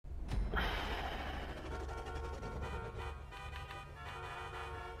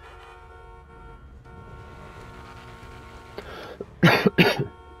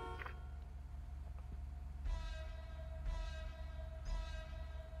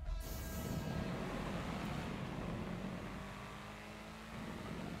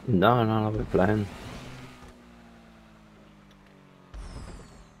No, no, I'll be playing.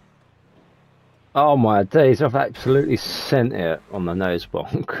 Oh my days, I've absolutely sent it on the nose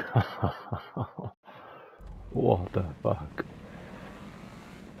bonk. What the fuck?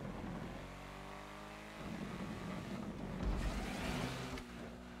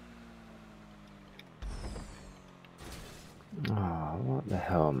 Oh, what the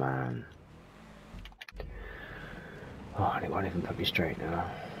hell, man? Oh, and it won't even put me straight now.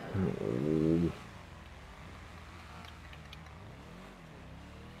 Oh.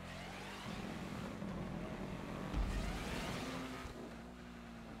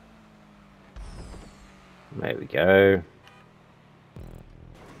 There we go.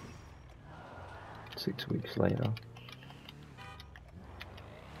 6 weeks later.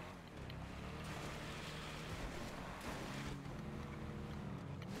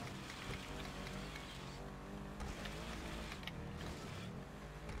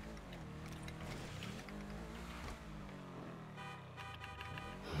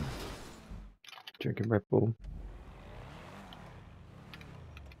 Drinking Red Bull.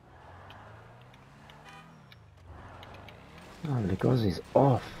 Oh, Lugozi's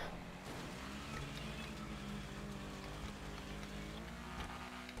off.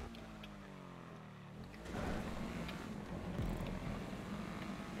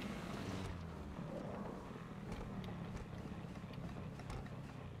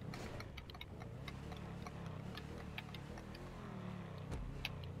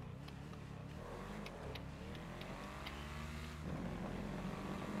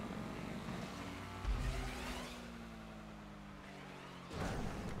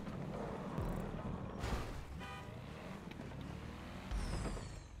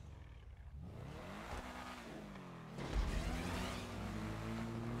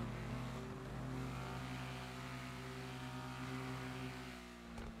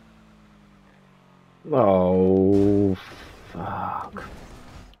 Oh, fuck.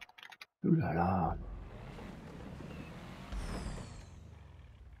 Ooh la la.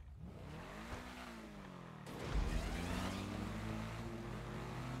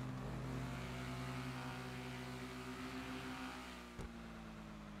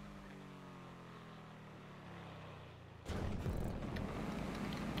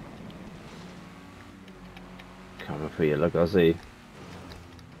 Coming for you, Lugozi.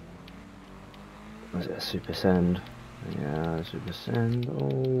 Was it a super send? Yeah, super send.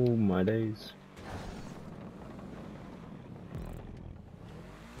 Oh, my days.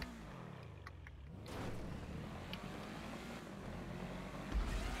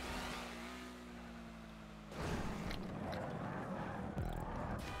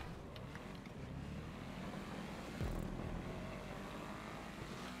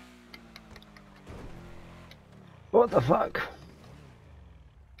 What the fuck?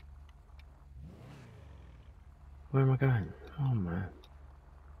 Where am I going? Oh, man.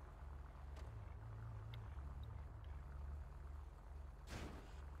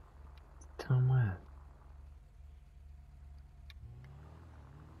 Tell me where.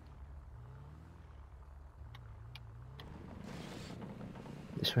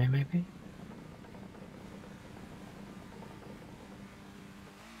 This way, maybe?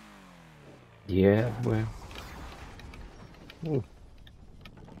 Yeah, where? Oh.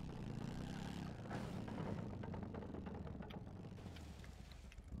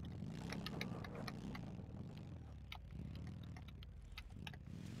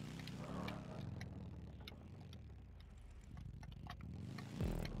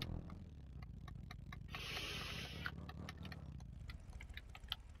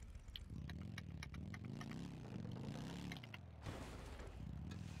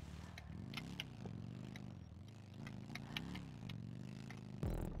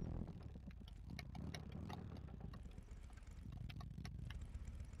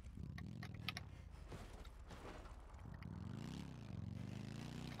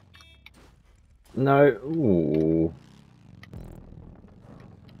 No. Ooh.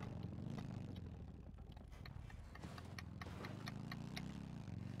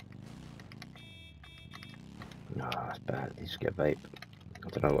 No, that's bad. You just get vape. I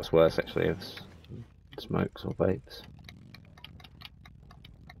don't know what's worse actually, if it's smokes or vapes.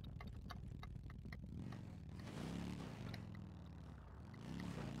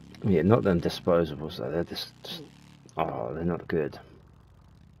 Yeah, not them disposables though. They're just oh, they're not good.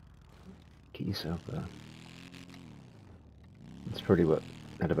 Get yourself there. It's probably what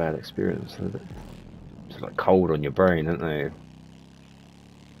had a bad experience. It's like cold on your brain, aren't they?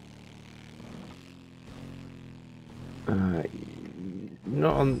 Uh,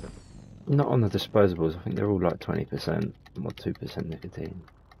 not on the disposables. I think they're all like 20% or 2% nicotine.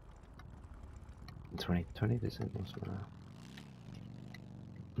 20% or something.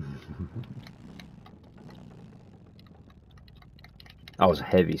 I was a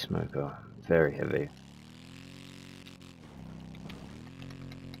heavy smoker, very heavy.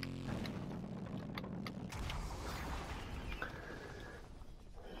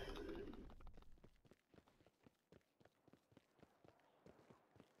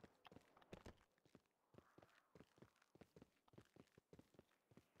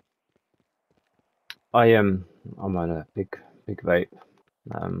 I'm on a big vape.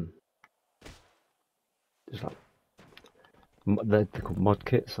 Just like they're called mod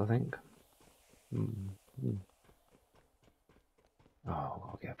kits, I think. Oh,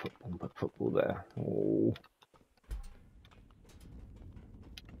 I'll get football, put football there. Oh.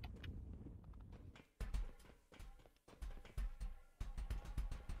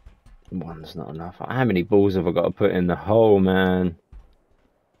 One's not enough. How many balls have I got to put in the hole, man?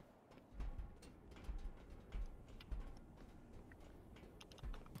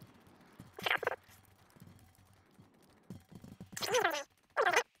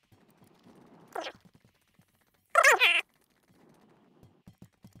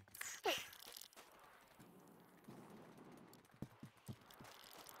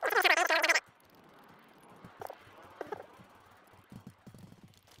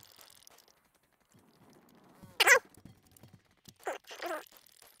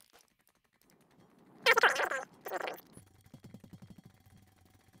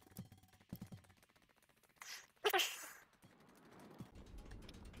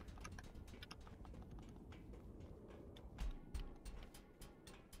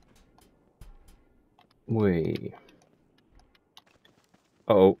 Wait.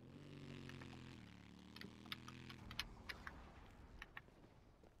 Oh.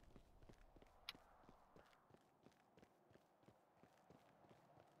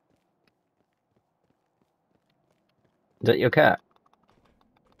 Is that your cat?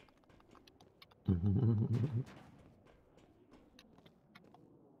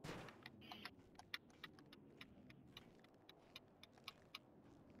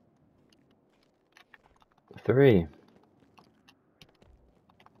 3.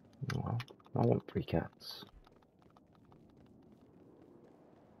 Well, I want 3 cats.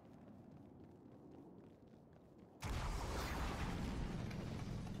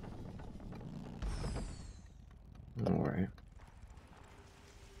 Alright.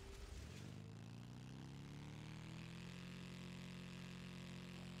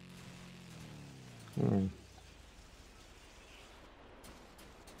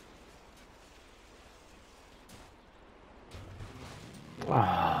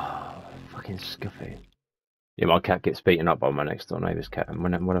 Ah, fucking scuffy. Yeah, my cat gets beaten up by my next door neighbour's cat. And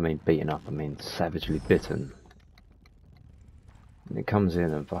when I mean beaten up, I mean savagely bitten. And it comes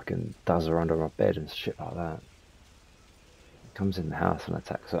in and fucking does her under my bed and shit like that. It comes in the house and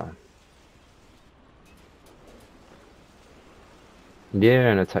attacks her.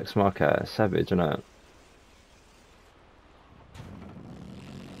 Yeah, and attacks my cat. Savage, innit?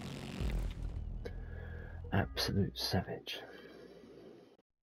 Absolute savage.